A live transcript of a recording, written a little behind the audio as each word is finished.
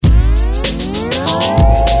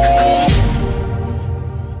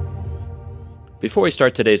Before we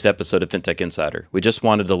start today's episode of FinTech Insider, we just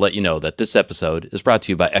wanted to let you know that this episode is brought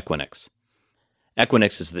to you by Equinix.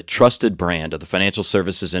 Equinix is the trusted brand of the financial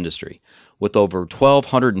services industry, with over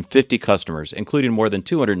 1,250 customers, including more than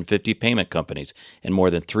 250 payment companies and more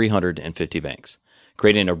than 350 banks,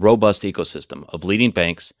 creating a robust ecosystem of leading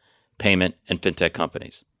banks, payment, and fintech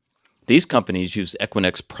companies. These companies use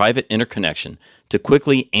Equinix private interconnection to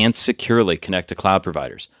quickly and securely connect to cloud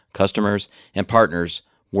providers, customers, and partners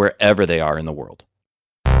wherever they are in the world.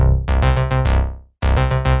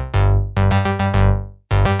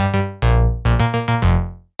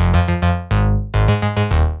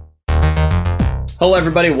 Hello,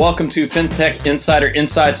 everybody. Welcome to FinTech Insider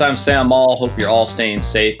Insights. I'm Sam Maul. Hope you're all staying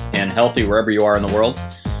safe and healthy wherever you are in the world.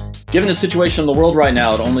 Given the situation in the world right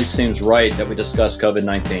now, it only seems right that we discuss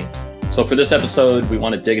COVID-19. So for this episode, we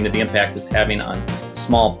want to dig into the impact it's having on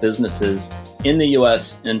small businesses in the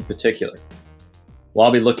U.S. in particular. We'll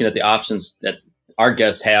all be looking at the options that our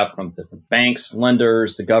guests have from different banks,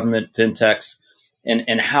 lenders, the government, fintechs,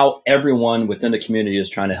 and how everyone within the community is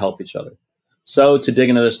trying to help each other. So to dig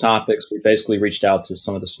into those topics, we basically reached out to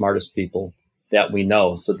some of the smartest people that we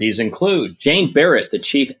know. So these include Jane Barrett, the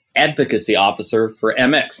Chief Advocacy Officer for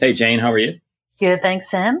MX. Hey, Jane, how are you? Good, thanks,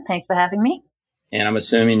 Sam. Thanks for having me. And I'm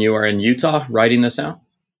assuming you are in Utah writing this out?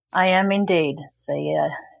 I am indeed. It's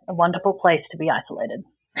a wonderful place to be isolated.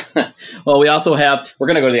 Well, we're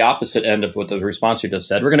going to go to the opposite end of what the response you just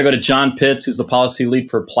said. We're going to go to John Pitts, who's the policy lead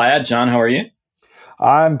for Plaid. John, how are you?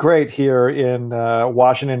 I'm great here in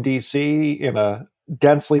Washington, D.C., in a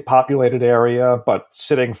densely populated area, but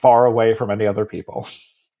sitting far away from any other people.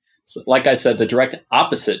 So, like I said, the direct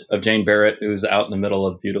opposite of Jane Barrett, who's out in the middle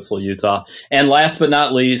of beautiful Utah. And last but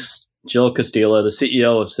not least, Jill Castillo, the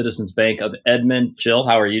CEO of Citizens Bank of Edmond. Jill,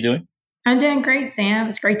 how are you doing? I'm doing great, Sam.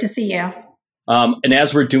 It's great to see you. And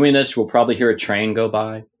as we're doing this, we'll probably hear a train go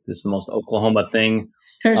by. This is the most Oklahoma thing.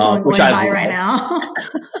 There's one going by right now.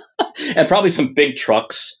 And probably some big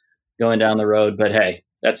trucks going down the road. But hey,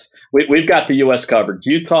 we've got the U.S. covered.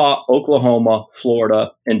 Utah, Oklahoma,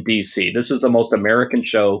 Florida, and D.C. This is the most American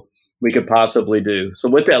show we could possibly do. So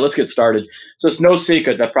with that, let's get started. So it's no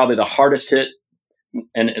secret that probably the hardest hit,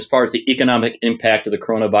 and as far as the economic impact of the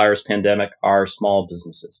coronavirus pandemic, are small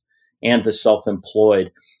businesses and the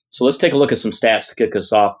self-employed. So let's take a look at some stats to kick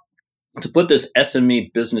us off. To put this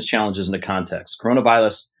SME business challenges into context,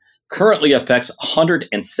 coronavirus currently affects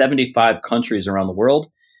 175 countries around the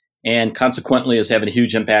world and consequently is having a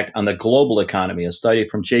huge impact on the global economy. A study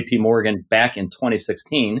from JP Morgan back in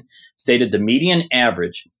 2016 stated the median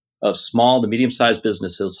average of small to medium-sized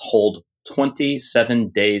businesses hold 27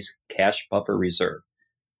 days cash buffer reserve.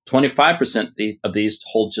 25% of these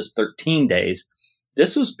hold just 13 days.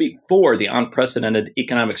 This was before the unprecedented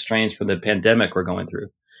economic strains from the pandemic we're going through.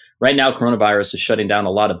 Right now, coronavirus is shutting down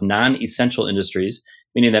a lot of non-essential industries,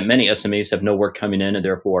 meaning that many SMEs have no work coming in and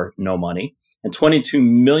therefore no money. And 22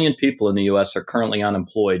 million people in the U.S. are currently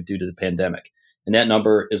unemployed due to the pandemic. And that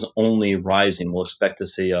number is only rising. We'll expect to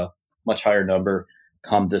see a much higher number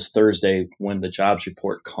come this Thursday when the jobs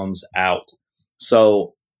report comes out.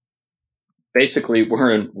 So basically,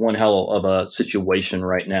 we're in one hell of a situation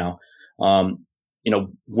right now.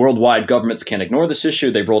 Worldwide governments can't ignore this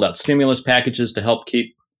issue. They've rolled out stimulus packages to help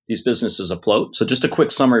keep these businesses afloat. So just a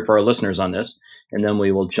quick summary for our listeners on this, and then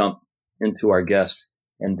we will jump into our guest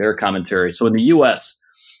and their commentary. So in the U.S.,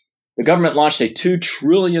 the government launched a $2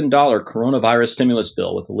 trillion coronavirus stimulus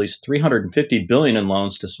bill with at least $350 billion in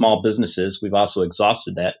loans to small businesses. We've also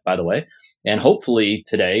exhausted that, by the way. And hopefully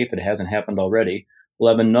today, if it hasn't happened already,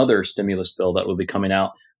 we'll have another stimulus bill that will be coming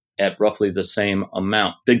out at roughly the same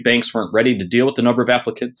amount. Big banks weren't ready to deal with the number of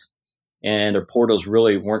applicants, and their portals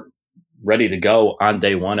really weren't ready to go on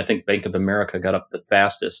day one. I think Bank of America got up the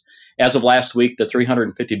fastest. As of last week, the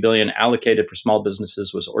 $350 billion allocated for small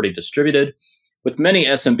businesses was already distributed, with many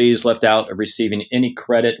SMBs left out of receiving any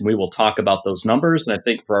credit. And we will talk about those numbers. And I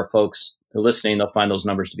think for our folks that are listening, they'll find those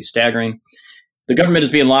numbers to be staggering. The government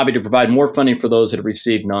is being lobbied to provide more funding for those that have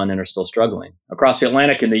received none and are still struggling. Across the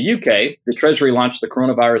Atlantic in the UK, the Treasury launched the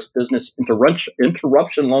Coronavirus Business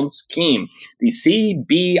Interruption Loan Scheme, the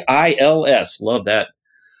CBILS. Love that.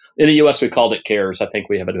 In the U.S., we called it CARES. I think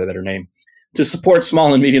we have a better name. To support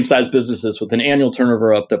small and medium-sized businesses with an annual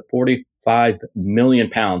turnover up to £45 million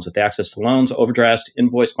with access to loans, overdrafts,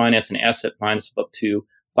 invoice finance, and asset finance of up to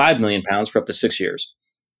 £5 million for up to 6 years.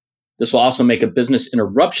 This will also make a business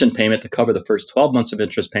interruption payment to cover the first 12 months of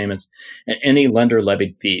interest payments and any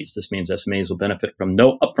lender-levied fees. This means SMEs will benefit from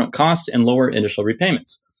no upfront costs and lower initial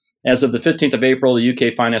repayments. As of the 15th of April, the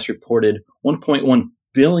UK Finance reported £1.1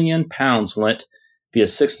 billion lent via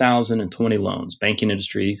 6,020 loans. Banking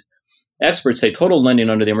industries experts say total lending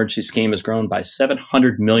under the emergency scheme has grown by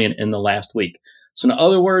 $700 million in the last week. So in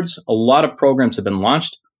other words, a lot of programs have been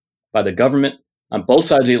launched by the government on both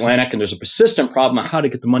sides of the Atlantic, and there's a persistent problem on how to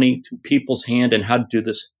get the money to people's hand and how to do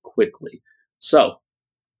this quickly. So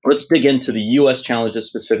let's dig into the U.S. challenges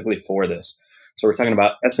specifically for this. So we're talking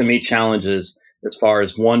about SME challenges as far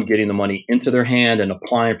as, one, getting the money into their hand and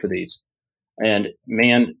applying for these. And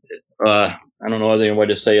man, I don't know other way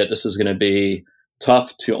to say it. This is going to be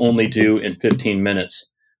tough to only do in 15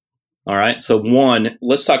 minutes. All right. So one,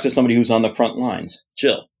 let's talk to somebody who's on the front lines.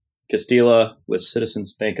 Jill Castilla with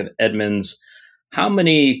Citizens Bank of Edmonds. How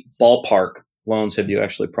many ballpark loans have you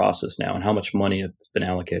actually processed now, and how much money has been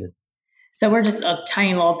allocated? So we're just a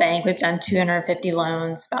tiny little bank. We've done 250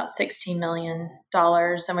 loans, about $16 million,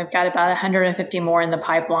 and we've got about 150 more in the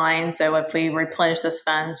pipeline. So if we replenish those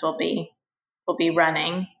funds, we'll be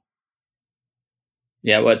running.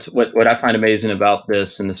 Yeah, what I find amazing about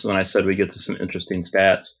this, and this is when I said we get to some interesting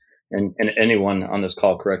stats, and anyone on this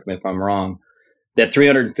call, correct me if I'm wrong, that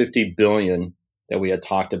 $350 billion that we had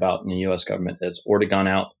talked about in the U.S. government that's already gone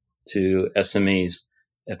out to SMEs.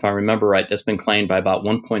 If I remember right, that's been claimed by about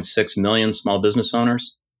 1.6 million small business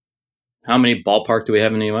owners. How many ballpark do we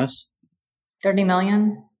have in the U.S.? 30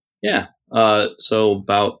 million. Yeah. So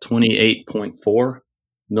about 28.4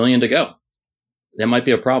 million to go. That might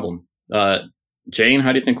be a problem. Jane,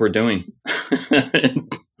 how do you think we're doing?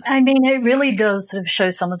 I mean, it really does sort of show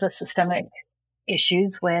some of the systemic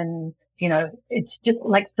issues when, it's just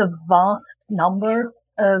like the vast number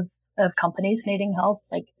of companies needing help,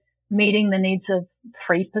 like meeting the needs of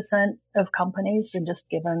 3% of companies, and just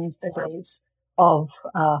given the days of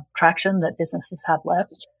traction that businesses have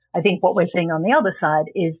left. I think what we're seeing on the other side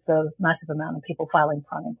is the massive amount of people filing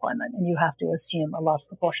for unemployment, and you have to assume a large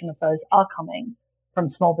proportion of those are coming from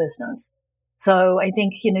small business. So I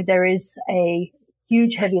think, there is a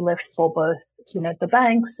huge heavy lift for both, the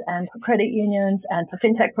banks and for credit unions and for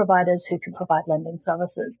fintech providers who can provide lending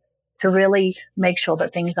services to really make sure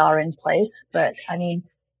that things are in place. But I mean,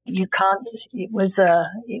 you can't, it was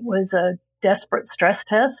a desperate stress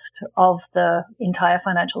test of the entire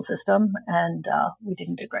financial system, and we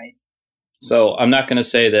didn't do great. So I'm not going to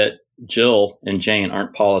say that Jill and Jane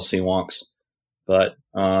aren't policy wonks, but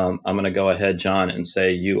I'm going to go ahead, John, and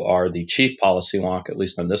say you are the chief policy wonk, at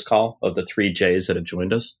least on this call, of the 3 J's that have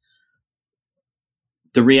joined us.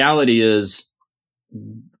 The reality is,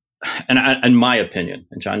 and in my opinion,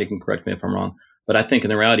 and John, you can correct me if I'm wrong, but I think in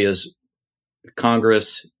the reality is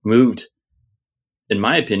Congress moved, in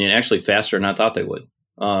my opinion, actually faster than I thought they would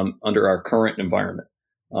under our current environment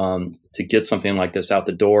to get something like this out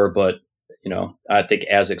the door. But, I think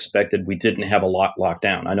as expected, we didn't have a lot locked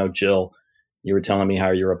down. I know, Jill, you were telling me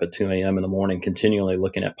how you're up at 2 a.m. in the morning continually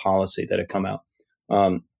looking at policy that had come out.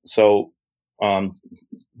 So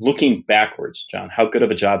looking backwards, John, how good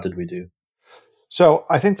of a job did we do? So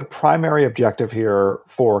I think the primary objective here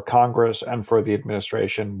for Congress and for the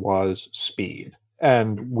administration was speed.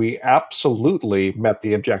 And we absolutely met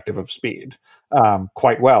the objective of speed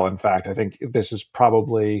quite well. In fact, I think this is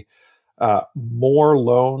probably more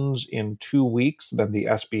loans in 2 weeks than the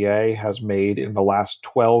SBA has made in the last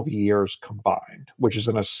 12 years combined, which is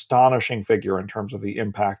an astonishing figure in terms of the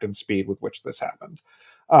impact and speed with which this happened.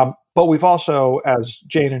 But we've also, as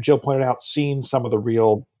Jane and Jill pointed out, seen some of the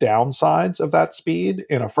real downsides of that speed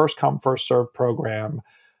in a first-come, first-served program.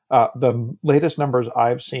 The latest numbers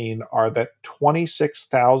I've seen are that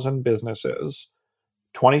 26,000 businesses,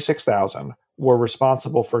 26,000, were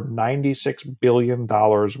responsible for $96 billion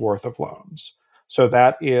worth of loans. So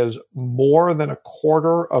that is more than a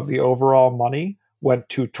quarter of the overall money went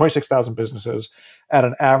to 26,000 businesses at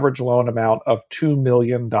an average loan amount of $2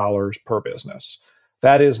 million per business.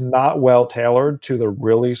 That is not well tailored to the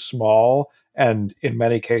really small and, in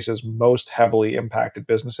many cases, most heavily impacted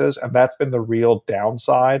businesses. And that's been the real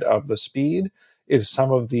downside of the speed, is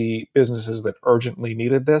some of the businesses that urgently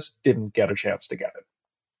needed this didn't get a chance to get it.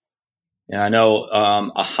 Yeah, I know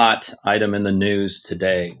a hot item in the news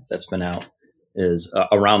today that's been out is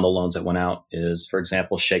around the loans that went out is, for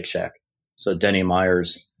example, Shake Shack. So Denny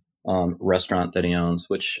Meyer's restaurant that he owns,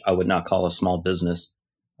 which I would not call a small business,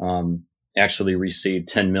 actually received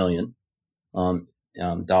 $10 million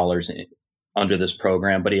dollars under this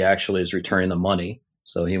program, but he actually is returning the money.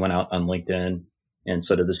 So he went out on LinkedIn, and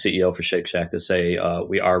so did the CEO for Shake Shack, to say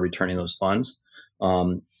we are returning those funds.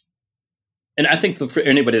 And I think for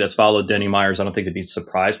anybody that's followed Denny Meyer's, I don't think they'd be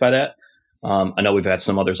surprised by that. I know we've had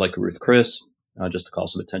some others like Ruth Chris, just to call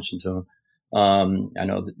some attention to him. I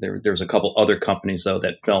know that there's a couple other companies, though,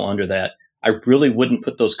 that fell under that. I really wouldn't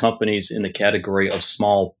put those companies in the category of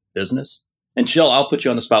small business. And Jill, I'll put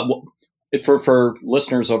you on the spot. For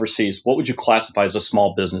listeners overseas, what would you classify as a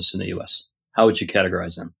small business in the U.S.? How would you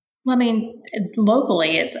categorize them? Well, I mean,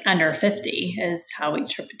 locally, it's under 50 is how we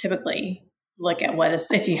typically look at what is,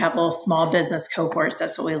 if you have little small business cohorts,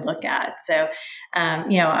 that's what we look at. So,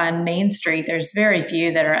 on Main Street, there's very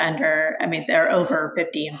few that are they're over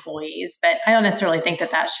 50 employees, but I don't necessarily think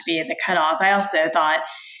that should be the cutoff. I also thought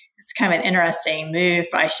it's kind of an interesting move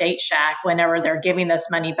by Shake Shack. Whenever they're giving this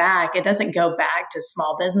money back, it doesn't go back to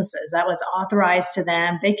small businesses. That was authorized to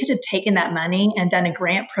them. They could have taken that money and done a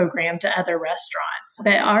grant program to other restaurants.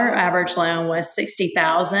 But our average loan was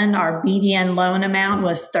 $60,000. Our median loan amount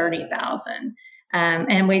was $30,000.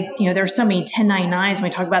 And there's so many 1099s. When we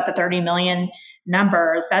talk about the 30 million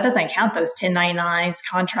number, that doesn't count those 1099s,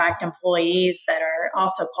 contract employees that are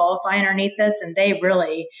also qualify underneath this. And they're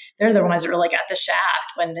the ones that really got the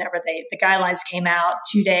shaft whenever the guidelines came out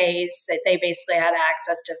 2 days, that they basically had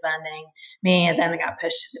access to funding. Many of them got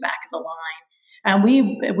pushed to the back of the line.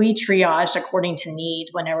 And we triaged according to need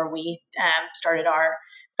whenever we started our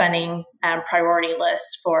funding priority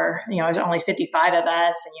list for, there's only 55 of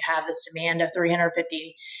us, and you have this demand of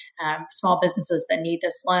 350 small businesses that need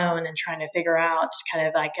this loan, and trying to figure out kind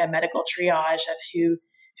of like a medical triage of who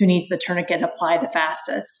needs the tourniquet applied the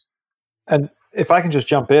fastest. And if I can just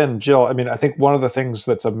jump in, Jill, I think one of the things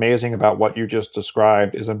that's amazing about what you just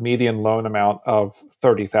described is a median loan amount of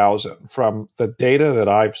 $30,000. From the data that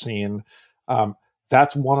I've seen,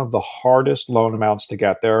 that's one of the hardest loan amounts to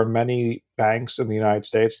get. There are many banks in the United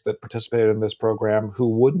States that participated in this program who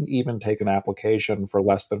wouldn't even take an application for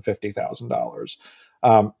less than $50,000.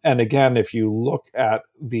 And again, if you look at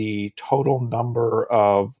the total number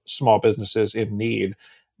of small businesses in need,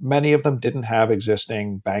 many of them didn't have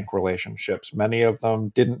existing bank relationships. Many of them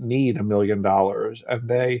didn't need $1 million, and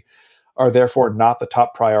they are therefore not the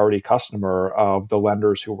top priority customer of the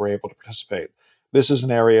lenders who were able to participate. This is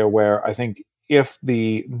an area where I think if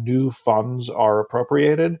the new funds are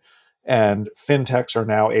appropriated and fintechs are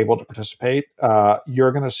now able to participate,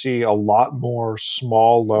 you're going to see a lot more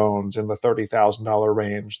small loans in the $30,000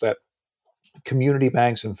 range that community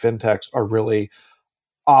banks and fintechs are really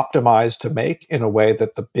optimized to make in a way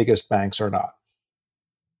that the biggest banks are not.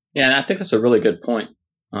 Yeah, and I think that's a really good point,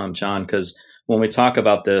 John, because when we talk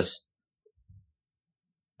about this,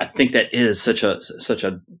 I think that is such a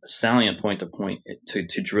salient point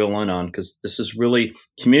to drill in on, because this is really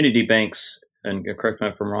community banks, and correct me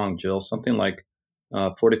if I'm wrong, Jill, something like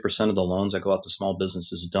 40% of the loans that go out to small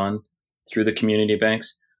businesses done through the community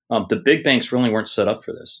banks. The big banks really weren't set up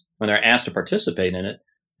for this. When they're asked to participate in it,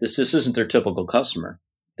 this isn't their typical customer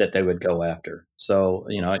that they would go after. So,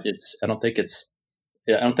 I don't think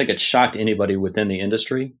it shocked anybody within the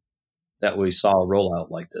industry that we saw a rollout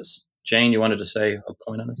like this. Jane, you wanted to say a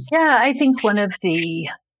point on this? Yeah, I think one of the,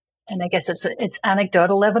 and I guess it's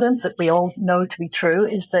anecdotal evidence that we all know to be true,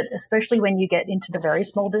 is that especially when you get into the very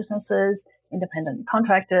small businesses, independent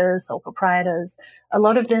contractors, sole proprietors, a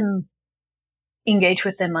lot of them engage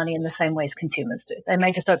with their money in the same ways consumers do. They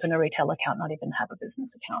may just open a retail account, not even have a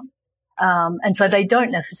business account. And so they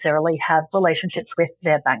don't necessarily have relationships with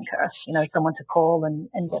their banker, someone to call and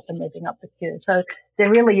get them moving up the queue. So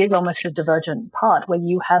there really is almost a divergent part where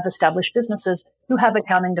you have established businesses who have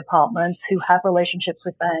accounting departments, who have relationships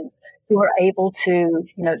with banks, who are able to,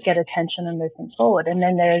 get attention and move things forward. And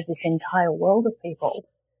then there is this entire world of people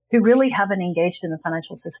who really haven't engaged in the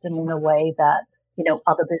financial system in a way that,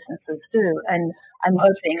 other businesses do. And I'm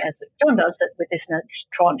hoping, as John does, that with this next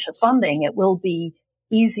tranche of funding, it will be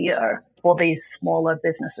easier for these smaller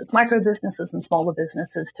businesses, micro businesses and smaller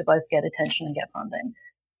businesses, to both get attention and get funding.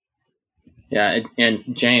 Yeah, and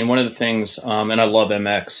Jane, one of the things, and I love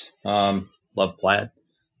MX, love Plaid,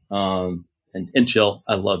 and Jill,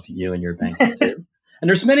 I love you and your bank too. And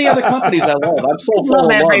there's many other companies I love. I'm so full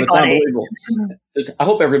of love. It's unbelievable. I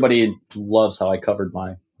hope everybody loves how I covered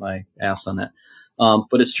my ass on that.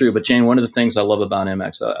 But it's true. But Jane, one of the things I love about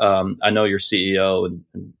MX, I know your CEO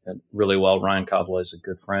and really well. Ryan Cobble is a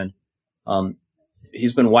good friend.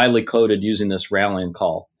 He's been widely quoted using this rallying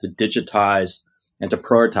call to digitize and to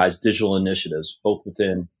prioritize digital initiatives, both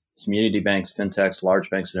within community banks, fintechs, large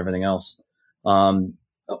banks, and everything else. I'm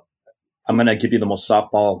going to give you the most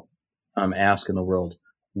softball ask in the world.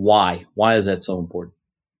 Why? Why is that so important?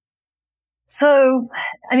 So,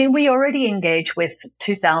 we already engage with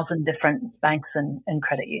 2,000 different banks and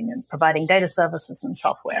credit unions, providing data services and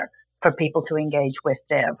software for people to engage with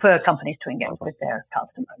for companies to engage with their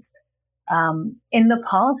customers. In the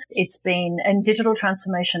past, it's been, and digital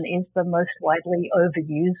transformation is the most widely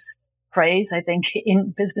overused phrase, I think,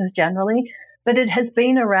 in business generally, but it has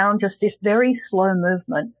been around just this very slow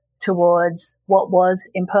movement towards what was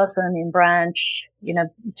in person, in branch,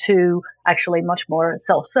 to actually much more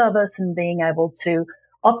self-service and being able to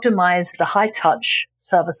optimize the high touch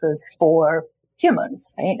services for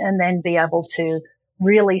humans, right? And then be able to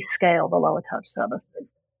really scale the lower touch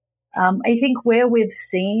services. I think where we've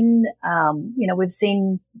seen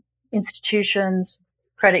institutions,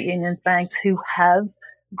 credit unions, banks who have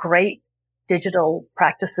great digital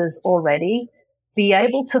practices already be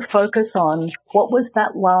able to focus on what was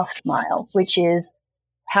that last mile, which is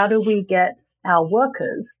how do we get our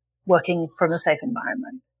workers working from a safe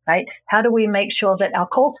environment, right? How do we make sure that our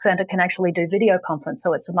call center can actually do video conference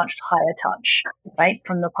so it's a much higher touch, right,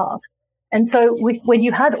 from the past? And so when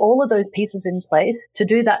you had all of those pieces in place to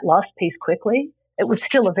do that last piece quickly, it was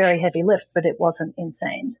still a very heavy lift, but it wasn't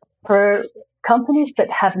insane. For companies that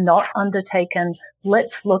have not undertaken,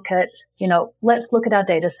 let's look at our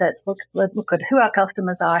data sets, look at who our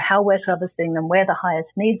customers are, how we're servicing them, where the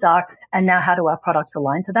highest needs are, and now how do our products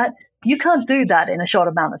align to that? You can't do that in a short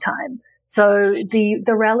amount of time. So the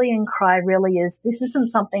rallying cry really is, this isn't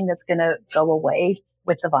something that's going to go away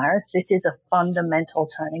with the virus. This is a fundamental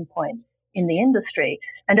turning point in the industry,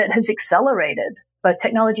 and it has accelerated both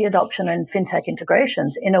technology adoption and fintech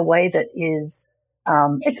integrations in a way that is,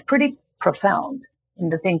 it's pretty profound in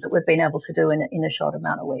the things that we've been able to do in a short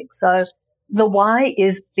amount of weeks. So the why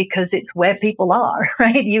is because it's where people are,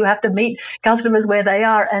 right? You have to meet customers where they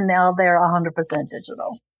are, and now they're 100%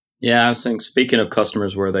 digital. Yeah, I was saying, speaking of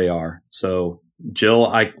customers where they are. So Jill,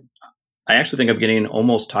 I actually think I'm getting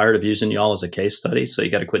almost tired of using y'all as a case study. So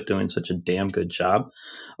you got to quit doing such a damn good job.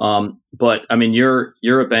 But I mean, you're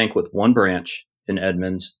a bank with one branch in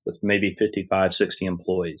Edmonds with maybe 55, 60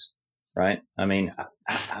 employees, right? I mean,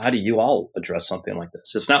 how do you all address something like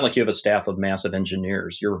this? It's not like you have a staff of massive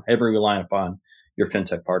engineers. You're heavily reliant upon your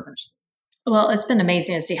fintech partners. Well, it's been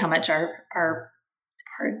amazing to see how much our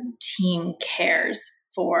team cares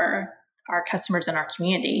for our customers and our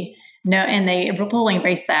community. No, and they fully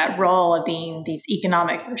embrace that role of being these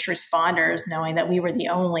economic first responders, knowing that we were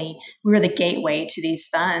the gateway to these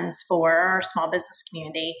funds for our small business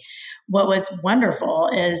community. What was wonderful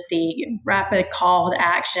is the rapid call to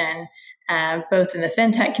action, both in the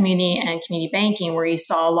fintech community and community banking, where you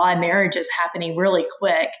saw a lot of marriages happening really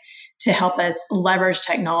quick to help us leverage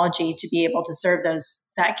technology to be able to serve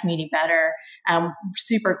that community better. I'm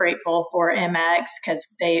super grateful for MX because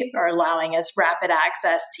they are allowing us rapid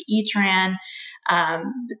access to eTran.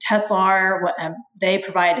 Tesla, they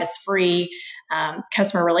provide us free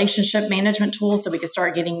customer relationship management tools so we could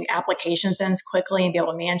start getting applications in quickly and be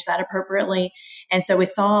able to manage that appropriately. And so we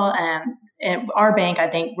saw our bank, I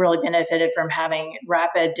think, really benefited from having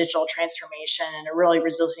rapid digital transformation and a really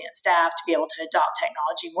resilient staff to be able to adopt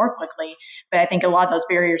technology more quickly. But I think a lot of those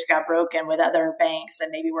barriers got broken with other banks and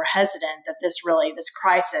maybe were hesitant that this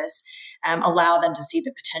crisis allow them to see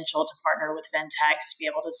the potential to partner with fintechs to be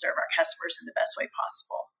able to serve our customers in the best way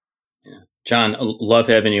possible. Yeah. John, I love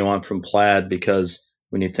having you on from Plaid, because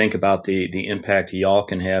when you think about the impact y'all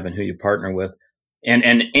can have and who you partner with, and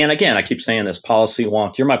again, I keep saying this, policy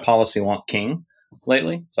wonk. You're my policy wonk king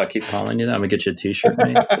lately, so I keep calling you that. I'm gonna get you a T-shirt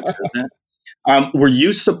made that says that. Were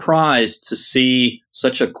you surprised to see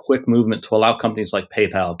such a quick movement to allow companies like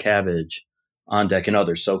PayPal, Kabbage, OnDeck, and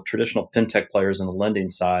others, so traditional fintech players on the lending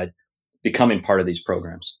side, becoming part of these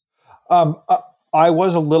programs? I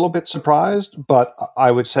was a little bit surprised, but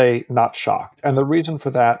I would say not shocked. And the reason for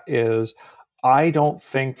that is I don't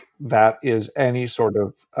think that is any sort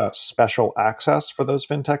of special access for those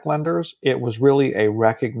fintech lenders. It was really a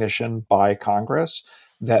recognition by Congress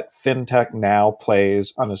that fintech now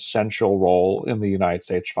plays an essential role in the United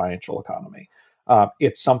States financial economy.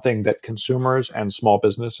 It's something that consumers and small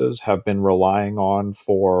businesses have been relying on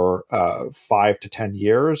for 5 to 10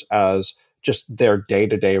 years as just their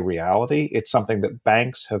day-to-day reality. It's something that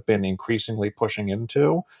banks have been increasingly pushing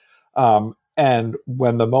into. And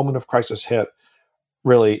when the moment of crisis hit,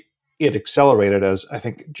 really, it accelerated, as I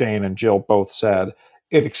think Jane and Jill both said,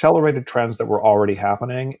 it accelerated trends that were already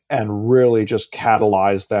happening and really just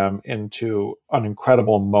catalyzed them into an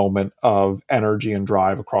incredible moment of energy and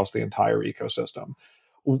drive across the entire ecosystem.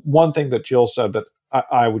 One thing that Jill said that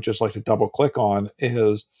I would just like to double click on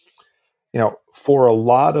is, for a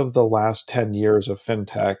lot of the last 10 years of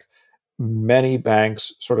fintech, many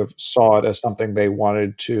banks sort of saw it as something they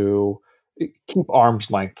wanted to keep arm's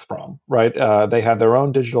length from, right? They had their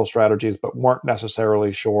own digital strategies, but weren't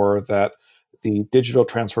necessarily sure that the digital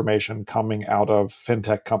transformation coming out of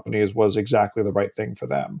fintech companies was exactly the right thing for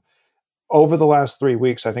them. Over the last 3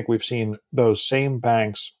 weeks, I think we've seen those same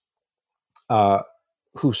banks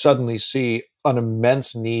who suddenly see an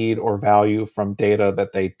immense need or value from data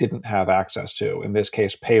that they didn't have access to, in this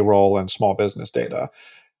case, payroll and small business data,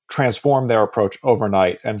 transform their approach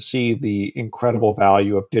overnight and see the incredible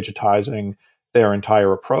value of digitizing their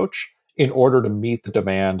entire approach in order to meet the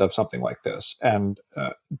demand of something like this. And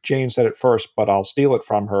Jane said it first, but I'll steal it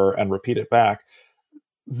from her and repeat it back.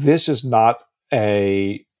 This is not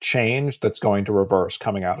a change that's going to reverse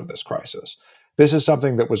coming out of this crisis. This is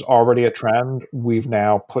something that was already a trend. We've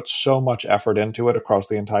now put so much effort into it across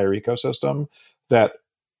the entire ecosystem that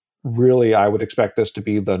really I would expect this to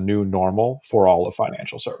be the new normal for all of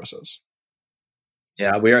financial services.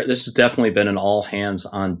 Yeah, this has definitely been an all hands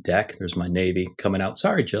on deck. There's my Navy coming out.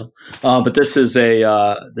 Sorry, Jill, but this is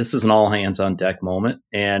an all hands on deck moment.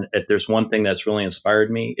 And if there's one thing that's really inspired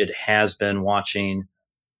me, it has been watching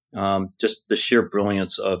just the sheer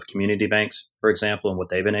brilliance of community banks, for example, and what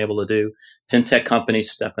they've been able to do. Fintech companies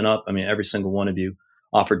stepping up. I mean, every single one of you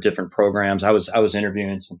offered different programs. I was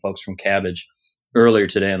interviewing some folks from Kabbage earlier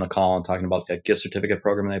today on the call and talking about that gift certificate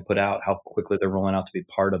program they put out, how quickly they're rolling out to be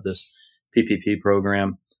part of this PPP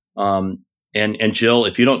program. And Jill,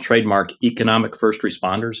 if you don't trademark economic first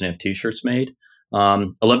responders and have T-shirts made,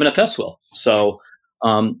 11FS will. So,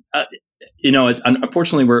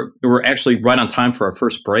 unfortunately, we're actually right on time for our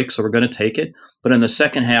first break, so we're going to take it. But in the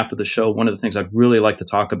second half of the show, one of the things I'd really like to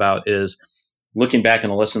talk about is looking back on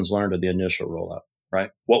the lessons learned of the initial rollout, right?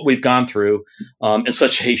 What we've gone through in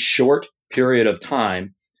such a short period of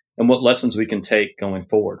time and what lessons we can take going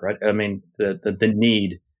forward, right? I mean, the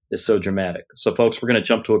need is so dramatic. So, folks, we're going to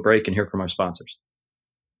jump to a break and hear from our sponsors.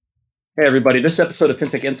 Hey, everybody. This episode of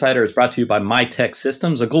FinTech Insider is brought to you by Mitek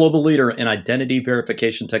Systems, a global leader in identity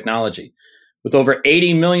verification technology. With over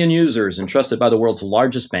 80 million users and trusted by the world's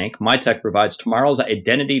largest bank, Mitek provides tomorrow's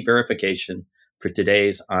identity verification for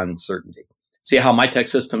today's uncertainty. See how Mitek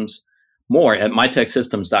Systems more at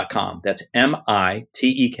miteksystems.com. That's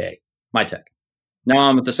MITEK, Mitek. Now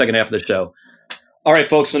on with the second half of the show. All right,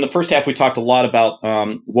 folks. In the first half, we talked a lot about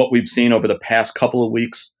what we've seen over the past couple of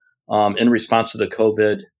weeks in response to the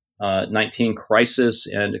COVID-19 crisis,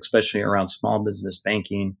 and especially around small business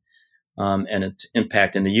banking and its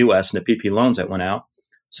impact in the U.S. and the PP loans that went out.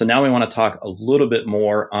 So now we want to talk a little bit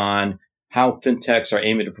more on how fintechs are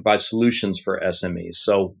aiming to provide solutions for SMEs.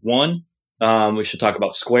 So one, we should talk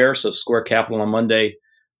about Square. So Square Capital on Monday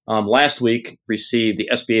last week received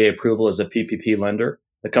the SBA approval as a PPP lender.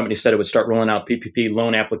 The company said it would start rolling out PPP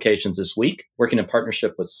loan applications this week, working in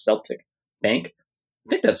partnership with Celtic Bank. I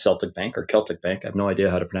think that's Celtic Bank or Celtic Bank. I have no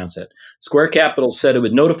idea how to pronounce it. Square Capital said it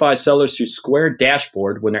would notify sellers through Square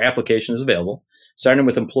Dashboard when their application is available, starting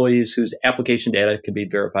with employees whose application data can be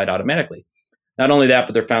verified automatically. Not only that,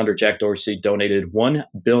 but their founder, Jack Dorsey, donated $1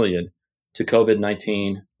 billion to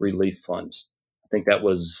COVID-19 relief funds. I think that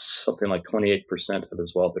was something like 28% of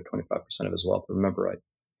his wealth or 25% of his wealth, if I remember right.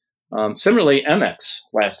 Similarly, MX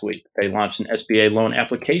last week, they launched an SBA loan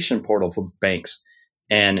application portal for banks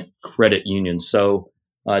and credit unions. So,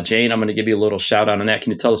 Jane, I'm going to give you a little shout out on that.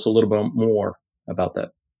 Can you tell us a little bit more about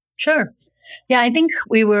that? Sure. Yeah, I think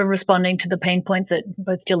we were responding to the pain point that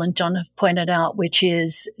both Jill and John have pointed out, which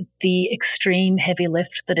is the extreme heavy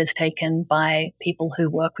lift that is taken by people who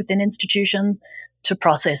work within institutions to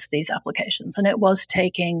process these applications. And it was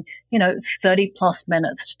taking, 30 plus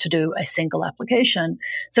minutes to do a single application.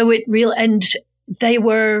 So and they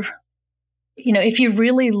were, if you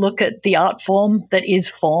really look at the art form that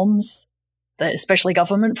is forms, especially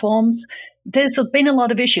government forms, there's been a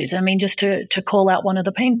lot of issues. I mean, just to call out one of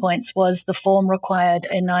the pain points was the form required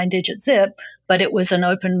a 9-digit zip, but it was an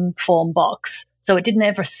open form box. So it didn't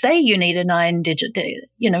ever say you need a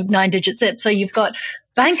 9-digit zip. So you've got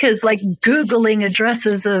bankers like Googling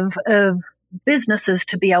addresses of businesses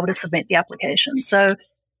to be able to submit the application. So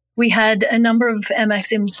we had a number of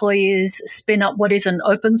MX employees spin up what is an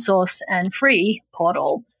open source and free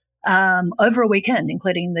portal over a weekend,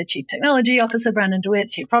 including the Chief Technology Officer, Brandon DeWitt,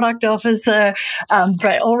 Chief Product Officer,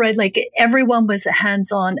 Brett Allred. Like everyone was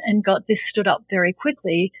hands-on and got this stood up very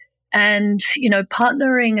quickly. And,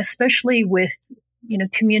 partnering especially with,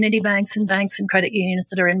 community banks and credit unions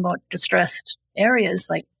that are in more distressed areas,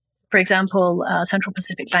 like, for example, Central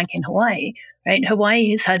Pacific Bank in Hawaii, right?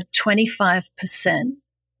 Hawaii has had 25%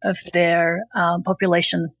 of their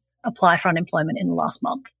population apply for unemployment in the last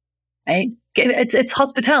month, right? It's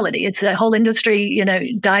hospitality. It's a whole industry,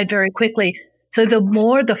 died very quickly. So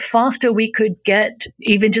the faster we could get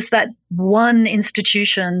even just that one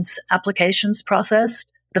institution's applications processed,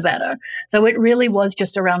 the better. So it really was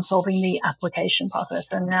just around solving the application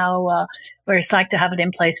process. And now we're psyched to have it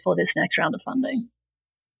in place for this next round of funding.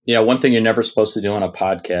 Yeah, one thing you're never supposed to do on a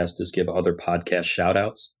podcast is give other podcast shout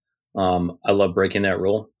outs. I love breaking that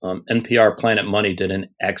rule. NPR Planet Money did an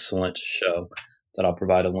excellent show that I'll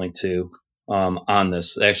provide a link to on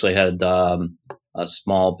this. They actually had a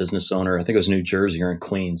small business owner, I think it was New Jersey or in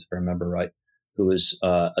Queens, if I remember right, who was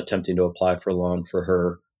attempting to apply for a loan for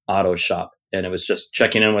her auto shop. And it was just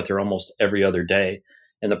checking in with her almost every other day.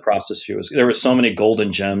 In the process, there were so many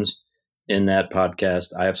golden gems in that podcast.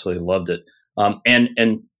 I absolutely loved it.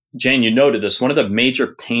 And Jane, you noted this. One of the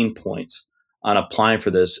major pain points on applying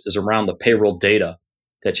for this is around the payroll data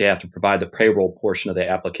that you have to provide, the payroll portion of the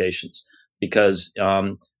applications, because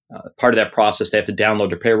part of that process, they have to download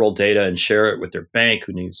their payroll data and share it with their bank,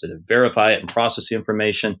 who needs to verify it and process the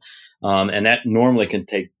information. And that normally can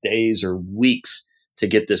take days or weeks to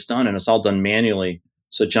get this done, and it's all done manually.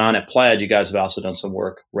 So, John, at Plaid, you guys have also done some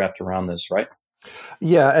work wrapped around this, right?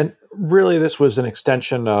 Yeah, and really this was an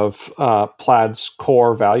extension of Plaid's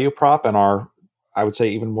core value prop and I would say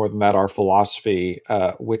even more than that, our philosophy,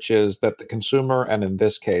 which is that the consumer, and in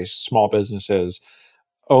this case, small businesses,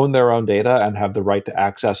 own their own data and have the right to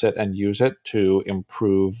access it and use it to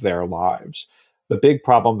improve their lives. The big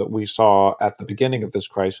problem that we saw at the beginning of this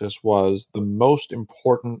crisis was the most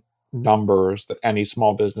important numbers that any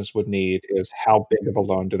small business would need is how big of a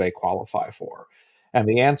loan do they qualify for? And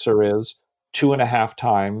the answer is 2.5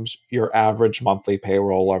 times your average monthly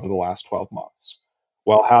payroll over the last 12 months.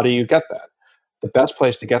 Well, how do you get that? The best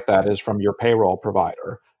place to get that is from your payroll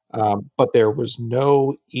provider. But there was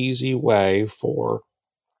no easy way for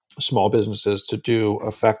small businesses to do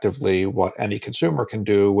effectively what any consumer can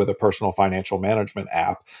do with a personal financial management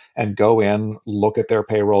app and go in, look at their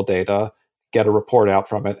payroll data, get a report out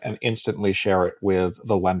from it, and instantly share it with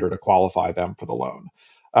the lender to qualify them for the loan.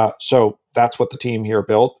 So that's what the team here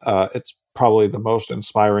built. It's probably the most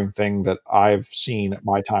inspiring thing that I've seen at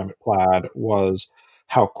my time at Plaid was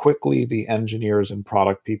how quickly the engineers and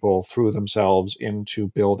product people threw themselves into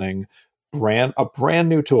building a brand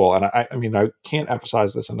new tool. And I mean, I can't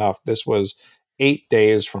emphasize this enough. This was 8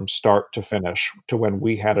 days from start to finish to when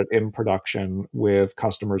we had it in production with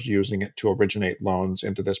customers using it to originate loans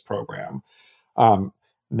into this program.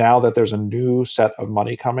 Now that there's a new set of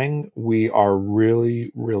money coming, we are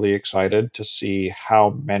really, really excited to see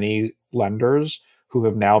how many lenders who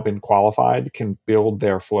have now been qualified can build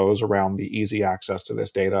their flows around the easy access to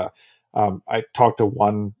this data. I talked to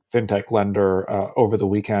one fintech lender over the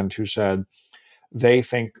weekend who said they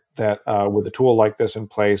think that with a tool like this in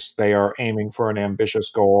place, they are aiming for an ambitious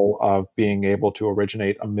goal of being able to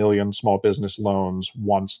originate 1 million small business loans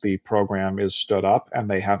once the program is stood up and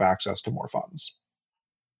they have access to more funds.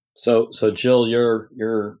 So Jill,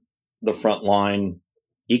 you're the frontline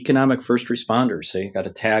economic first responders. So you got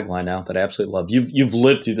a tagline out that I absolutely love. You've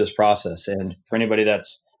lived through this process, and for anybody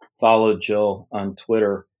that's followed Jill on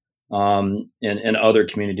Twitter and other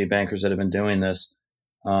community bankers that have been doing this,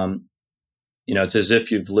 it's as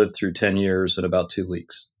if you've lived through 10 years in about 2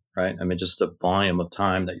 weeks, right? I mean, just the volume of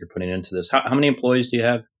time that you're putting into this. How many employees do you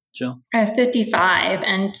have, Jill? I have 55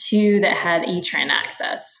 and 2 that had E-Tran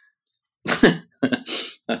access.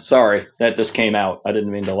 Sorry, that just came out. I didn't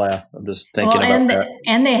mean to laugh. I'm just thinking about that.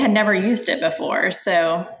 And they had never used it before.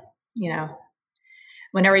 So,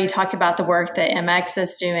 whenever you talk about the work that MX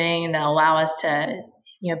is doing that allow us to,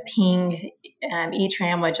 ping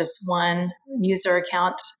E-Tran with just one user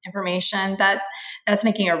account information, that's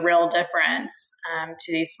making a real difference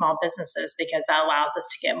to these small businesses, because that allows us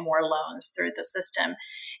to get more loans through the system.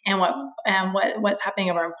 And what's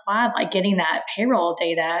happening over in Plaid, like getting that payroll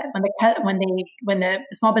data when the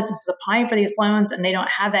small business is applying for these loans and they don't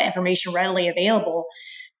have that information readily available,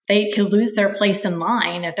 they could lose their place in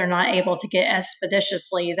line if they're not able to get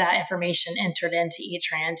expeditiously that information entered into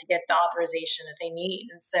E-Tran to get the authorization that they need.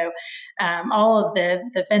 And so all of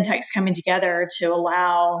the fintechs coming together to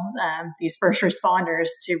allow these first responders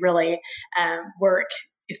to really work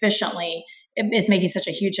efficiently is making such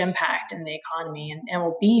a huge impact in the economy and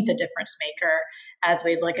will be the difference maker as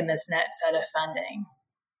we look in this next set of funding.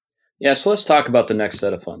 Yeah, so let's talk about the next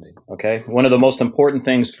set of funding, okay? One of the most important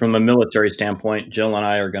things from a military standpoint, Jill and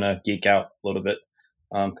I are going to geek out a little bit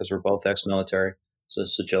because we're both ex-military. So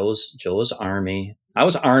Jill is Army. I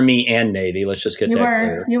was Army and Navy. Let's just get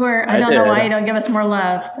clear. You were. I don't know why you don't give us more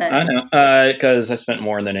love. But. I know, because I spent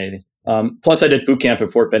more in the Navy. Plus, I did boot camp at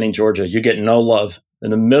Fort Benning, Georgia. You get no love. In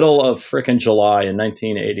the middle of frickin' July in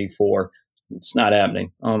 1984. It's not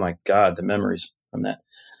happening. Oh, my God, the memories from that.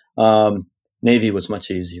 Navy was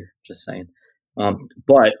much easier, just saying.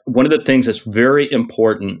 But one of the things that's very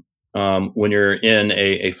important when you're in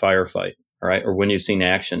a firefight, all right, or when you've seen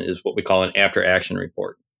action is what we call an after-action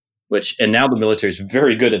report, and now the military is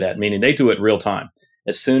very good at that, meaning they do it real time.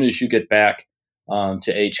 As soon as you get back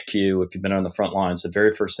to HQ, if you've been on the front lines, the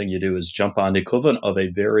very first thing you do is jump on the equivalent of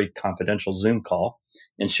a very confidential Zoom call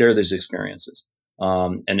and share these experiences,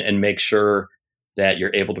 and make sure that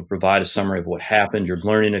you're able to provide a summary of what happened, your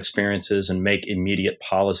learning experiences, and make immediate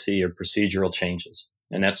policy or procedural changes.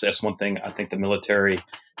 And that's one thing I think the military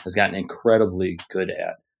has gotten incredibly good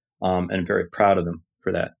at, and very proud of them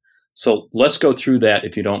for that. So let's go through that,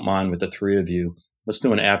 if you don't mind, with the three of you. Let's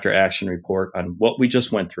do an after action report on what we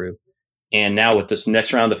just went through. And now with this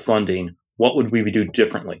next round of funding, what would we do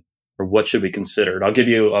differently, or what should we consider? And I'll give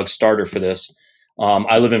you a starter for this.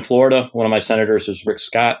 I live in Florida. One of my senators is Rick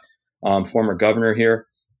Scott, former governor here.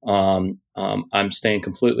 I'm staying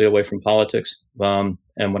completely away from politics. And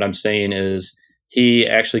what I'm saying is he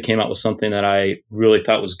actually came out with something that I really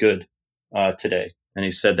thought was good today. And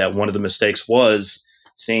he said that one of the mistakes was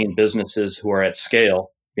seeing businesses who are at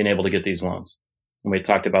scale being able to get these loans. And we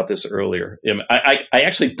talked about this earlier. I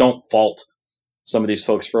actually don't fault some of these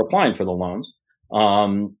folks for applying for the loans.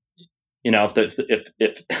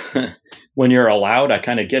 If when you're allowed, I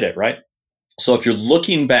kind of get it, right? So if you're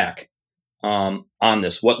looking back on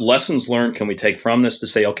this, what lessons learned can we take from this to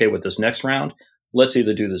say, okay, with this next round, let's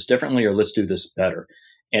either do this differently or let's do this better.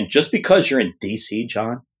 And just because you're in DC,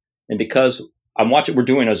 John, and because we're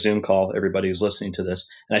doing a Zoom call, everybody who's listening to this,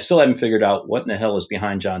 and I still haven't figured out what in the hell is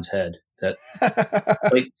behind John's head. That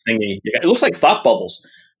plate thingy. It looks like thought bubbles,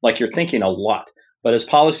 like you're thinking a lot. But as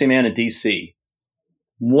policy man in DC,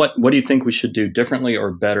 what do you think we should do differently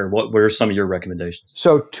or better? What are some of your recommendations?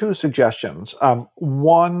 So 2 suggestions.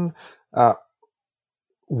 One,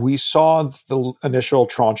 we saw the initial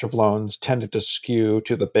tranche of loans tended to skew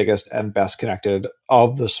to the biggest and best connected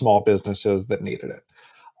of the small businesses that needed it.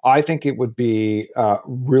 I think it would be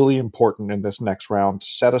really important in this next round to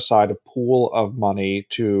set aside a pool of money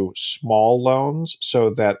to small loans so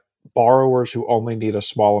that borrowers who only need a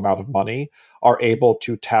small amount of money are able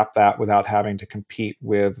to tap that without having to compete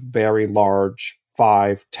with very large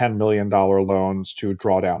 $5-10 million loans to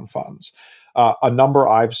draw down funds. A number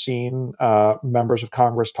I've seen members of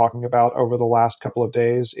Congress talking about over the last couple of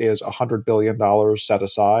days is $100 billion set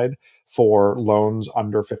aside for loans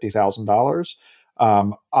under $50,000.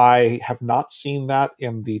 I have not seen that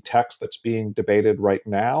in the text that's being debated right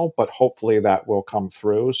now, but hopefully that will come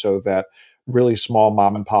through so that really small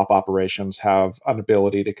mom and pop operations have an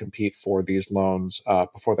ability to compete for these loans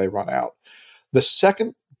before they run out. The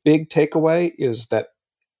second big takeaway is that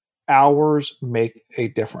hours make a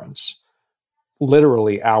difference.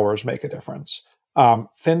 Literally, hours make a difference.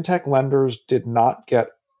 Fintech lenders did not get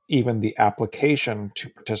even the application to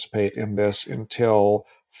participate in this until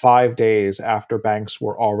 5 days after banks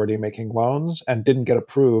were already making loans, and didn't get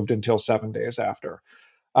approved until 7 days after.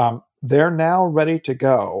 They're now ready to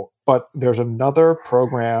go, but there's another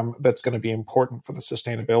program that's going to be important for the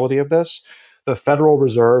sustainability of this. The Federal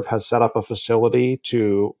Reserve has set up a facility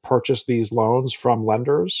to purchase these loans from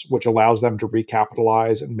lenders, which allows them to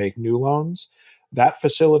recapitalize and make new loans. That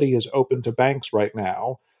facility is open to banks right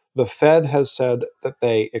now. The Fed has said that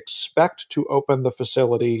they expect to open the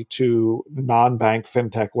facility to non-bank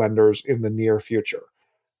fintech lenders in the near future.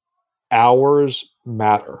 Hours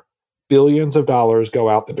matter. Billions of dollars go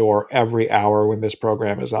out the door every hour when this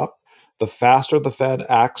program is up. The faster the Fed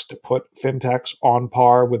acts to put fintechs on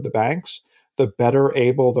par with the banks, the better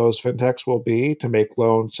able those fintechs will be to make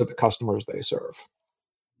loans to the customers they serve.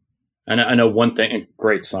 And I know one thing,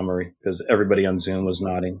 great summary, because everybody on Zoom was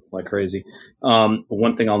nodding like crazy.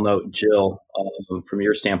 One thing I'll note, Jill, from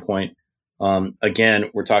your standpoint, again,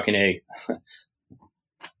 we're talking this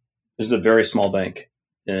is a very small bank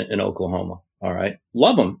in Oklahoma. All right.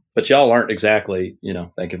 Love them, but y'all aren't exactly,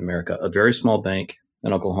 Bank of America, a very small bank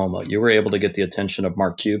in Oklahoma. You were able to get the attention of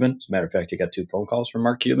Mark Cuban. As a matter of fact, you got 2 phone calls from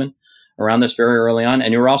Mark Cuban around this very early on.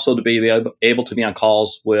 And you were also to be able to be on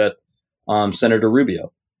calls with Senator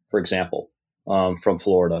Rubio, for example, from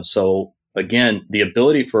Florida. So again, the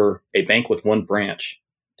ability for a bank with 1 branch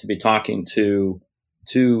to be talking to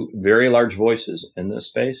 2 very large voices in this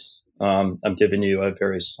space, I'm giving you a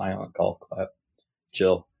very silent golf clap,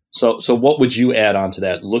 Jill. So what would you add on to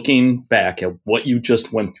that, looking back at what you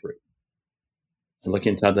just went through and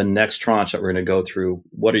looking to the next tranche that we're going to go through?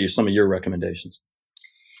 What are some of your recommendations?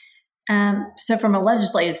 So from a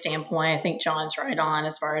legislative standpoint, I think John's right on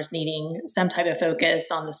as far as needing some type of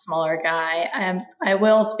focus on the smaller guy. I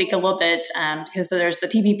will speak a little bit because there's the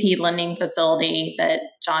PPP lending facility that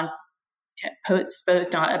John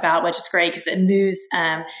spoke about, which is great because it moves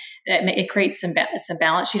it creates some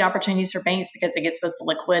balance sheet opportunities for banks because it gets both the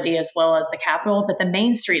liquidity as well as the capital. But the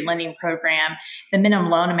Main Street lending program, the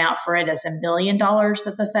minimum loan amount for it is $1 billion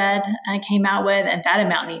that the Fed came out with, and that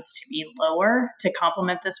amount needs to be lower to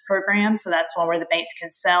complement this program. So that's one where the banks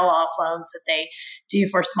can sell off loans that they do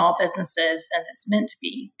for small businesses, and it's meant to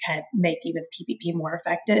be kind of make even PPP more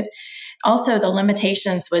effective. Also, the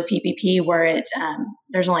limitations with PPP, where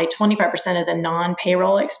there's only 25% of the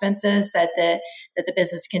non-payroll expenses that the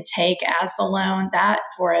business can take as the loan. That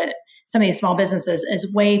for some of these small businesses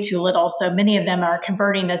is way too little. So many of them are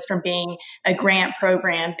converting this from being a grant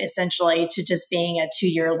program essentially to just being a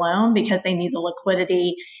 2-year loan because they need the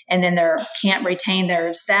liquidity, and then they can't retain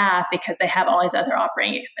their staff because they have all these other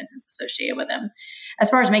operating expenses associated with them. As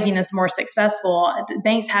far as making this more successful, the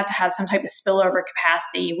banks have to have some type of spillover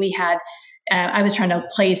capacity. I was trying to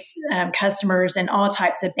place customers in all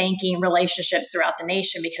types of banking relationships throughout the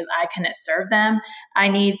nation because I couldn't serve them. I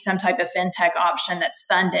need some type of fintech option that's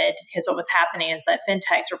funded, because what was happening is that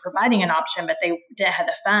fintechs were providing an option, but they didn't have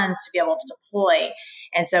the funds to be able to deploy.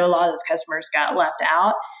 And so a lot of those customers got left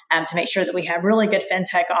out. To make sure that we have really good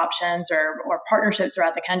fintech options or partnerships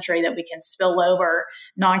throughout the country that we can spill over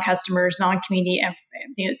non-customers, non-community, and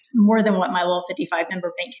it's more than what my little 55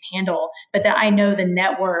 member bank can handle, but that I know the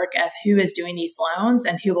network of who is doing these loans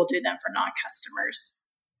and who will do them for non-customers.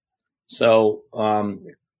 So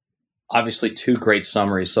obviously 2 great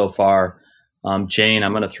summaries so far. Jane,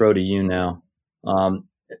 I'm going to throw to you now.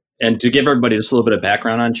 And to give everybody just a little bit of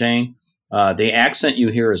background on Jane, the accent you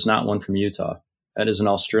hear is not one from Utah. That is an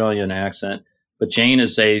Australian accent, but Jane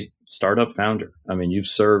is a startup founder. I mean, you've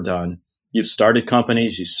started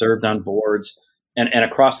companies, you served on boards and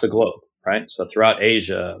across the globe, right? So throughout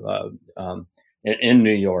Asia, in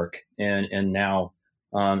New York and now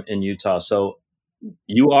in Utah. So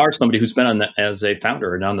you are somebody who's been as a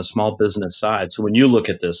founder and on the small business side. So when you look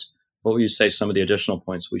at this, what would you say some of the additional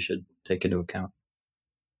points we should take into account?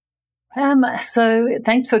 So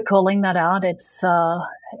thanks for calling that out.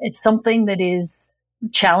 It's something that is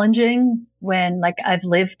challenging when, like, I've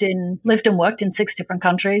lived and worked in 6 different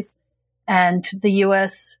countries, and the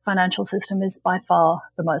US financial system is by far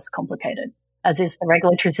the most complicated, as is the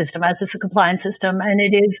regulatory system, as is the compliance system. And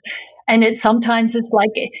it sometimes is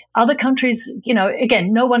like other countries,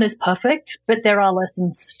 again, no one is perfect, but there are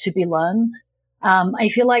lessons to be learned. I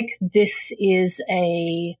feel like this is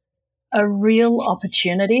a real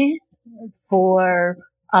opportunity for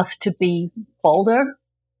us to be bolder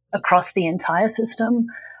across the entire system.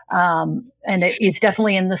 And it is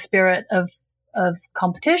definitely in the spirit of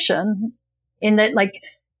competition, in that, like,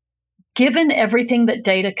 given everything that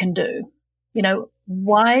data can do,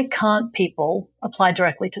 why can't people apply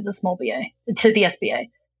directly to the SBA,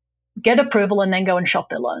 get approval, and then go and shop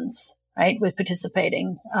their loans, right? With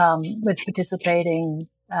participating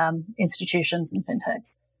institutions and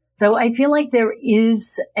fintechs. So I feel like there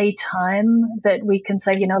is a time that we can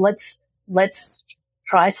say, let's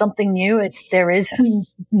try something new. There is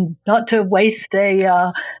not to waste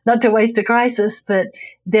a crisis, but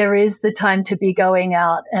there is the time to be going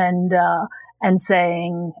out and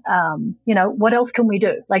saying, what else can we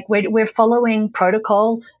do? Like, we're following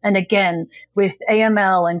protocol, and again, with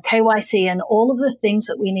AML and KYC and all of the things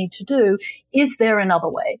that we need to do, is there another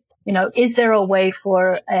way? Is there a way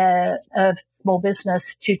for a small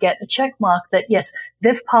business to get a check mark that, yes,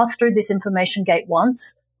 they've passed through this information gate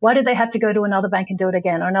once. Why do they have to go to another bank and do it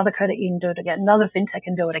again, or another credit union do it again, another fintech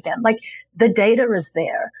and do it again? Like, the data is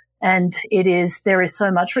there, and there is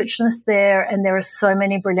so much richness there, and there are so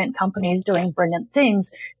many brilliant companies doing brilliant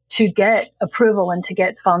things to get approval and to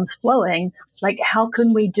get funds flowing. Like, how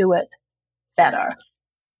can we do it better?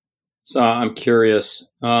 So I'm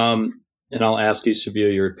curious. And I'll ask each of you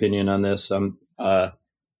your opinion on this.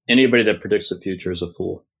 Anybody that predicts the future is a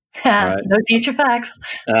fool. Right? No future facts.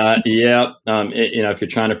 If you're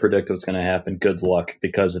trying to predict what's going to happen, good luck.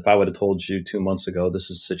 Because if I would have told you 2 months ago this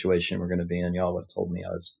is the situation we're going to be in, y'all would have told me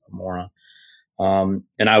I was a moron,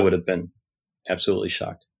 and I would have been absolutely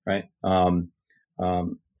shocked. Right?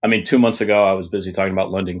 2 months ago I was busy talking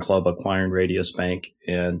about London Club acquiring Radius Bank,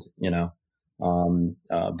 and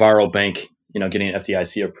Varo Bank, getting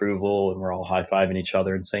FDIC approval, and we're all high-fiving each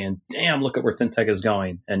other and saying, damn, look at where fintech is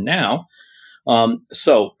going. And now,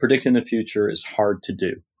 so predicting the future is hard to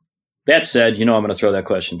do. That said, I'm going to throw that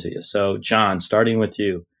question to you. So John, starting with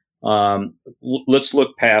you, let's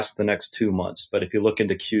look past the next 2 months. But if you look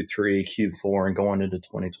into Q3, Q4, and going into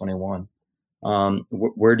 2021,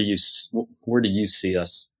 where do you see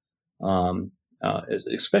us,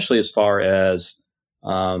 especially as far as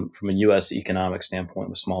from a U.S. economic standpoint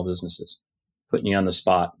with small businesses? Putting you on the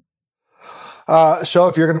spot. So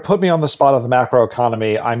if you're going to put me on the spot of the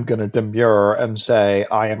macroeconomy, I'm going to demur and say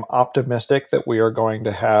I am optimistic that we are going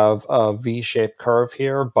to have a V-shaped curve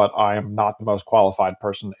here, but I am not the most qualified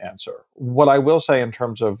person to answer. What I will say in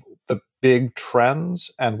terms of the big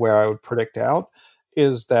trends and where I would predict out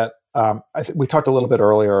is that we talked a little bit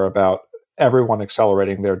earlier about everyone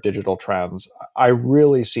accelerating their digital trends. I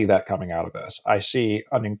really see that coming out of this. I see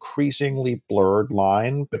an increasingly blurred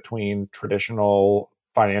line between traditional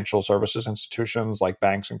financial services institutions like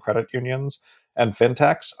banks and credit unions and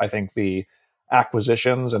fintechs. I think the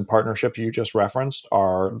acquisitions and partnerships you just referenced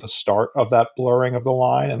are the start of that blurring of the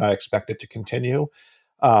line, and I expect it to continue.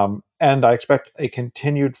 And I expect a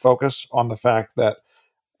continued focus on the fact that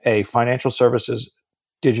a financial services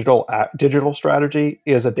digital strategy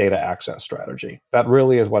is a data access strategy. That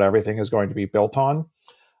really is what everything is going to be built on.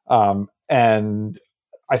 And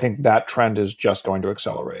I think that trend is just going to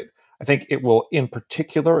accelerate. I think it will, in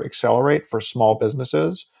particular, accelerate for small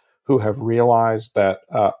businesses who have realized that,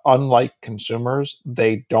 unlike consumers,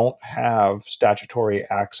 they don't have statutory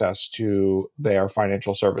access to their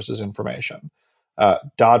financial services information.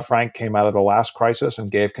 Dodd-Frank came out of the last crisis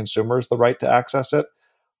and gave consumers the right to access it.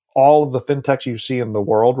 All of the fintechs you see in the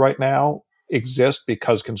world right now exist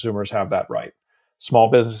because consumers have that right. Small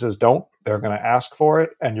businesses don't. They're going to ask for it,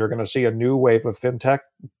 and you're going to see a new wave of fintech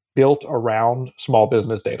built around small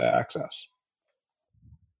business data access.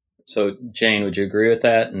 So, Jane, would you agree with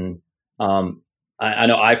that? And I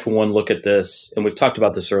know I, for one, look at this, and we've talked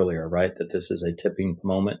about this earlier, right, that this is a tipping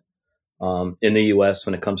moment in the U.S.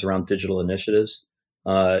 when it comes around digital initiatives.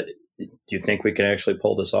 Do you think we can actually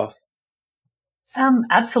pull this off?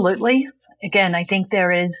 Absolutely. Again, I think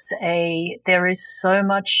there is so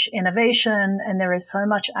much innovation and there is so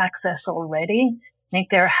much access already. I think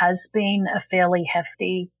there has been a fairly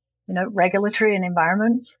hefty, regulatory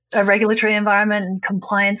environment and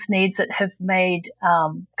compliance needs that have made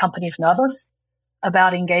companies nervous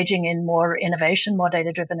about engaging in more innovation, more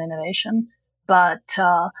data-driven innovation. But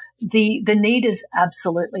the need is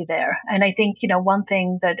absolutely there. And I think, one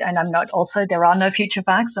thing that, and I'm not also, there are no future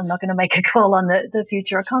facts. I'm not going to make a call on the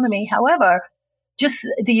future economy. However, just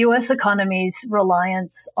the US economy's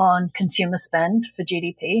reliance on consumer spend for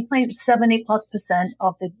GDP, like 70+%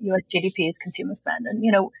 of the US GDP is consumer spend.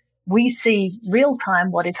 And, we see real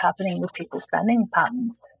time what is happening with people's spending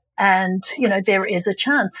patterns. And, there is a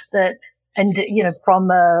chance that, and,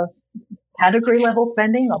 from a category level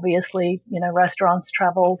spending, obviously, restaurants,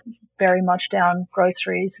 travel very much down,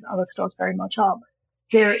 groceries, other stores very much up.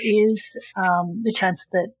 There is the chance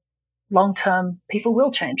that long term people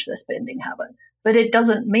will change their spending habit. But it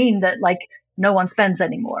doesn't mean that no one spends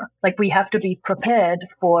anymore. We have to be prepared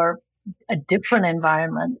for a different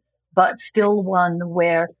environment, but still one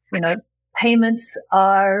where, payments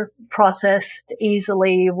are processed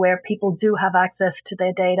easily, where people do have access to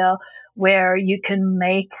their data, where you can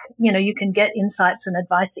you can get insights and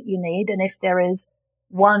advice that you need. And if there is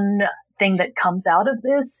one thing that comes out of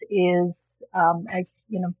this is, as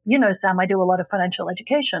Sam, I do a lot of financial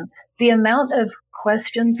education. The amount of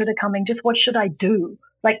questions that are coming, just what should I do?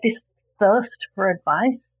 This thirst for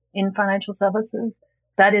advice in financial services,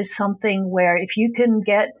 that is something where if you can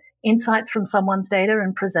get insights from someone's data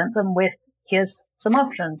and present them with, here's some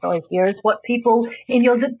options, or here's what people in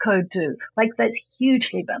your zip code do, that's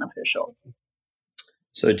hugely beneficial.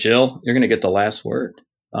 So, Jill, you're going to get the last word.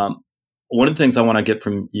 One of the things I want to get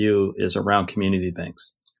from you is around community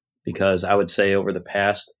banks, because I would say over the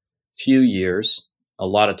past few years, a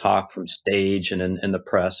lot of talk from stage and in the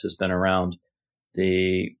press has been around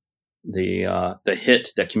the hit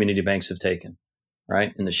that community banks have taken,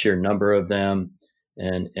 right, and the sheer number of them,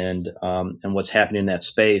 and what's happening in that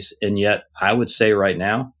space. And yet, I would say right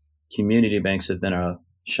now, community banks have been a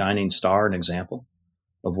shining star, an example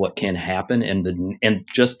of what can happen, and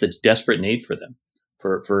just the desperate need for them,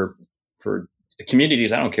 for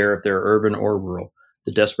communities. I don't care if they're urban or rural,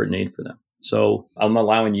 the desperate need for them. So I'm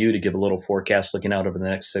allowing you to give a little forecast looking out over the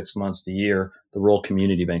next 6 months to year, the role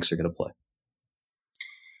community banks are going to play.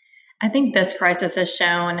 I think this crisis has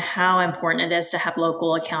shown how important it is to have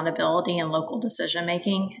local accountability and local decision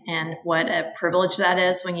making, and what a privilege that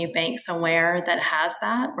is when you bank somewhere that has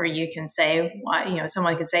that, where you can say,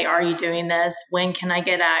 someone can say, are you doing this? When can I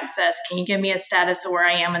get access? Can you give me a status of where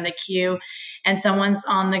I am in the queue? And someone's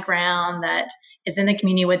on the ground that is in the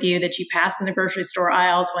community with you, that you pass in the grocery store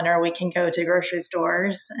aisles whenever we can go to grocery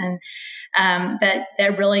stores, and that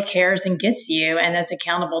really cares and gets you and is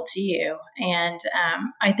accountable to you. And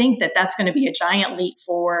I think that that's going to be a giant leap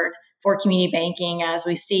forward for community banking, as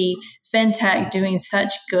we see fintech doing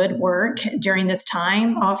such good work during this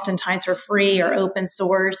time, oftentimes for free or open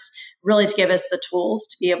source, really to give us the tools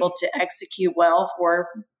to be able to execute well for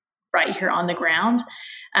right here on the ground.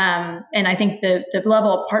 And I think the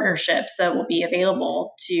level of partnerships that will be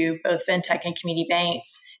available to both fintech and community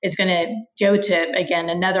banks is going to go to, again,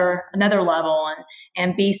 another level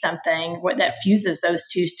and be something that fuses those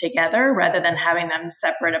two together rather than having them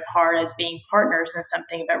separate apart as being partners in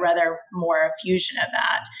something, but rather more a fusion of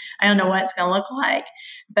that. I don't know what it's going to look like,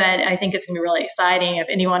 but I think it's going to be really exciting. If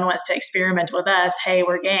anyone wants to experiment with us, hey,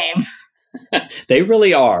 we're game. They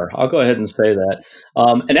really are. I'll go ahead and say that.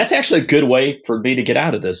 And that's actually a good way for me to get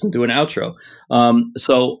out of this and do an outro.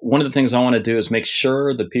 So one of the things I want to do is make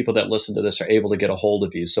sure the people that listen to this are able to get a hold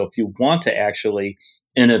of you. So if you want to actually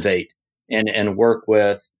innovate and work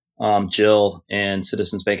with Jill and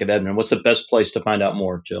Citizens Bank of Edmond, what's the best place to find out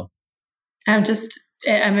more, Jill? I'm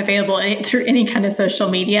available through any kind of social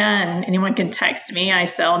media, and anyone can text me. I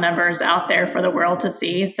sell numbers out there for the world to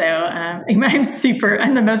see. So I'm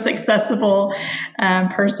the most accessible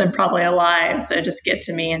person probably alive. So just get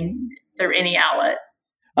to me and through any outlet.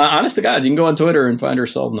 Honest to God, you can go on Twitter and find her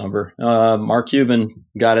cell number. Mark Cuban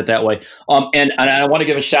got it that way. And I want to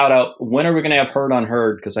give a shout out. When are we going to have Herd on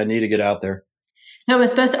Herd? Because I need to get out there. So it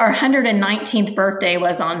was our 119th birthday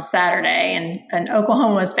was on Saturday, and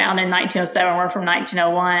Oklahoma was founded in 1907. We're from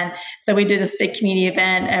 1901. So we do this big community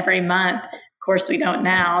event every month. Of course, we don't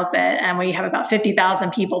now, but we have about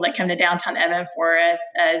 50,000 people that come to downtown Edmond for a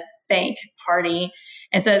bank party.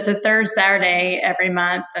 And so it's the third Saturday every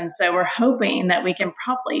month. And so we're hoping that we can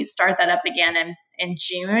probably start that up again in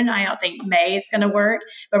June. I don't think May is going to work,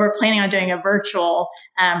 but we're planning on doing a virtual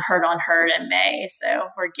Herd on Herd in May. So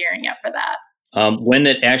we're gearing up for that. When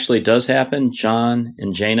it actually does happen, John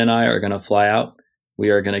and Jane and I are going to fly out. We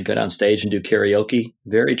are going to get on stage and do karaoke,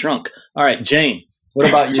 very drunk. All right, Jane, what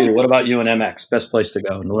about you? What about you and MX? Best place to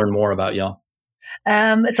go and learn more about y'all.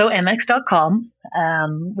 So mx.com.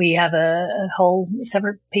 We have a whole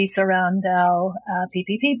separate piece around our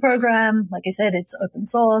PPP program. Like I said, it's open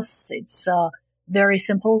source. It's very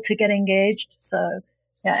simple to get engaged. So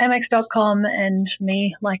yeah, mx.com, and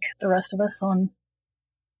me, like the rest of us, on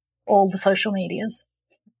all the social medias.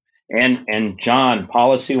 And John,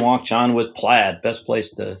 Policy Wonk, John with Plaid, best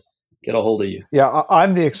place to get a hold of you. Yeah,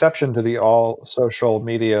 I'm the exception to the all social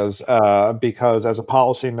medias because as a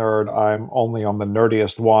policy nerd, I'm only on the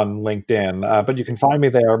nerdiest one, LinkedIn. But you can find me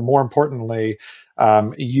there. More importantly,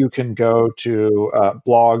 you can go to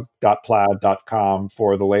blog.plaid.com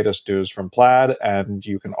for the latest news from Plaid, and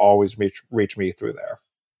you can always reach me through there.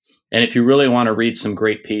 And if you really want to read some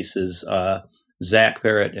great pieces, Zach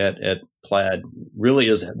Barrett at Plaid really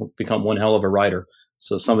has become one hell of a writer.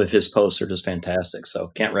 So some of his posts are just fantastic. So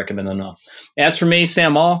can't recommend them enough. As for me,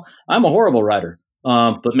 Sam Maul, I'm a horrible writer.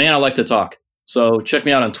 But man, I like to talk. So check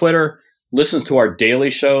me out on Twitter. Listen to our daily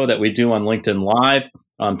show that we do on LinkedIn Live,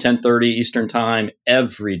 10:30 Eastern Time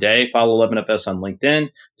every day. Follow 11FS on LinkedIn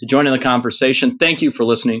to join in the conversation. Thank you for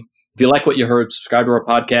listening. If you like what you heard, subscribe to our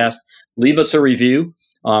podcast. Leave us a review,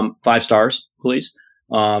 5 stars, please.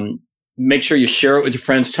 Make sure you share it with your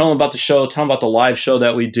friends. Tell them about the show. Tell them about the live show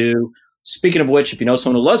that we do. Speaking of which, if you know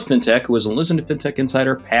someone who loves FinTech, who hasn't listened to FinTech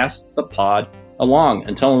Insider, pass the pod along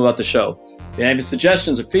and tell them about the show. If you have any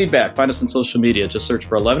suggestions or feedback, find us on social media. Just search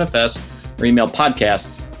for 11FS or email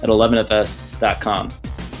podcast@11fs.com.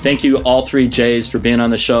 Thank you, all 3 J's, for being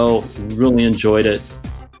on the show. Really enjoyed it.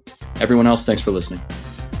 Everyone else, thanks for listening.